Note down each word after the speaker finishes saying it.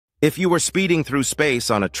If you were speeding through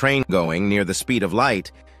space on a train going near the speed of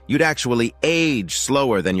light, you'd actually age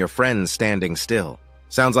slower than your friends standing still.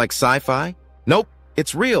 Sounds like sci-fi? Nope,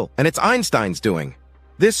 it's real, and it's Einstein's doing.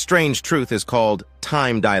 This strange truth is called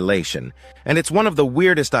time dilation, and it's one of the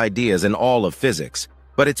weirdest ideas in all of physics,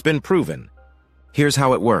 but it's been proven. Here's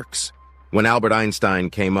how it works. When Albert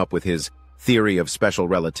Einstein came up with his theory of special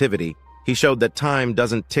relativity, he showed that time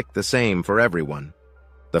doesn't tick the same for everyone.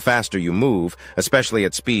 The faster you move, especially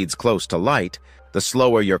at speeds close to light, the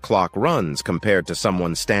slower your clock runs compared to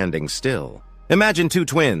someone standing still. Imagine two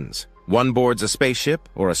twins. One boards a spaceship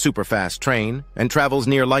or a super-fast train and travels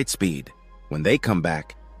near light speed. When they come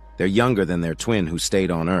back, they're younger than their twin who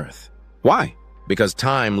stayed on Earth. Why? Because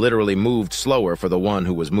time literally moved slower for the one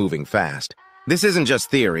who was moving fast. This isn't just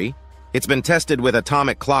theory. It's been tested with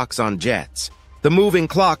atomic clocks on jets. The moving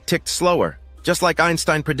clock ticked slower, just like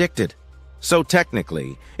Einstein predicted. So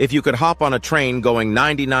technically, if you could hop on a train going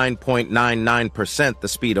 99.99% the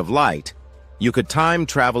speed of light, you could time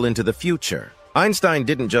travel into the future. Einstein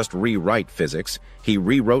didn't just rewrite physics, he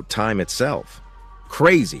rewrote time itself.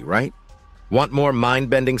 Crazy, right? Want more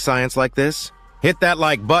mind-bending science like this? Hit that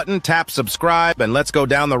like button, tap subscribe, and let's go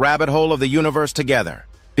down the rabbit hole of the universe together.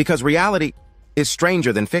 Because reality is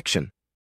stranger than fiction.